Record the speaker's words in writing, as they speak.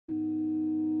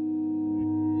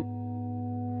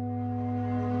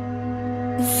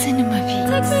Cinema beats.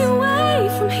 Take me away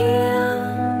from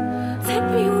here. Take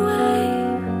me away.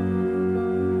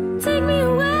 Take me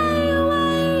away,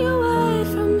 away, away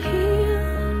from here.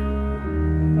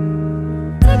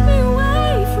 Take me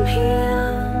away from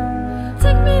here.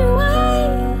 Take me away.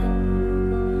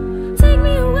 Take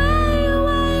me away,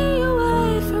 away,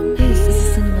 away from here. This is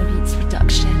a Cinema Beats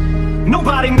production.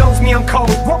 Nobody knows me, I'm cold.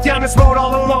 Walk down this road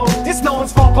all alone. It's no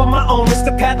one's fault but my own. It's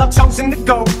the path I've chosen to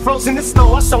go. Frozen in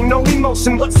snow, I show no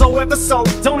emotion whatsoever. So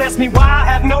don't ask me why I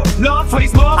have no love for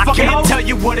these motherfuckers. I can't tell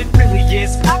you what it really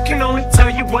is. I can only tell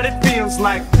you what it feels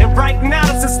like. And right now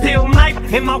it's a steel knife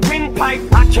in my windpipe.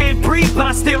 I can't breathe, but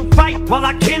I still fight while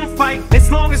I can fight. As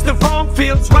long as the wrong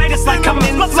feels right, it's like I'm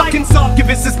in my fucking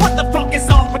succubus. What the fuck is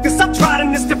off with this? I've tried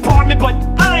in this department, but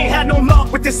I ain't had no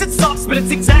luck with this. It sucks, but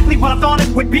it's exactly what I thought it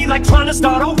would be. Like trying to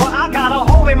start over. I got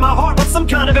a hole in my heart with some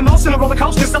kind of emotional roller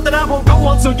coaster. Something I won't go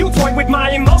on, so you toy with my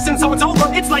emotions. So it's over,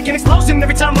 it's like an explosion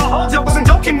every time I hold you. I wasn't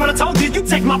joking when I told you, you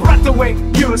take my breath away.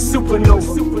 You're a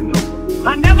supernova.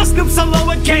 I never stoop so low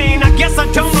again. I guess I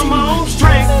don't know my own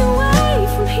strength. Take me away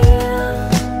from here.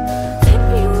 Take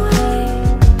me away.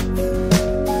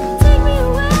 Take me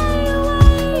away,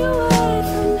 away, away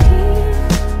from here.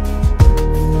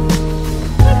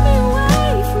 Take me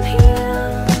away from here.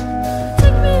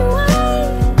 Take me away.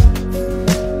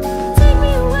 Take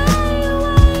me away,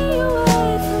 away,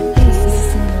 away from here. This is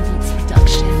a Cinema Beats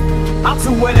production. I'll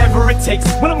do whatever it takes.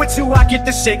 When I'm with you, I get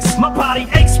the shakes. My body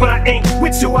aches when I ain't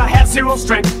with you. I have zero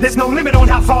strength. There's no limit on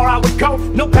how far I would go.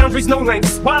 No boundaries, no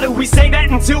lengths. Why do we say that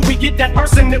until we get that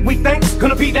person that we think's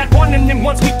gonna be that one? And then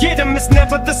once we get them, it's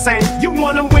never the same. You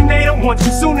want them when they don't want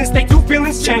you. Soon as they do,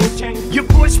 feelings change. You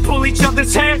push, pull each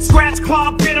other's hair, scratch,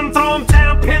 claw, pin them, throw them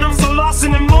down, pin them. So lost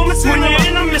in the moments when you're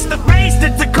in them. It's the race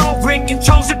that the cold ring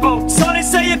controls your boat. So they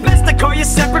say it best to go your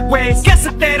separate ways. Guess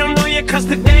that they don't know you, cause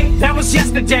today, that was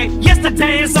yesterday.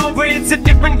 Yesterday is over, it's a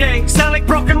different day. Sound like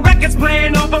broken records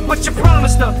playing over, but you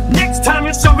promised her next time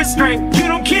you show restraint. You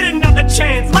don't get another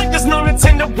chance. Like there's no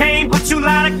Nintendo game, but you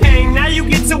lied again. Now you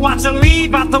get to watch her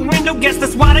leave out the window. Guess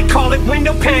that's why they call it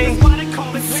window pane.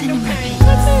 Cinema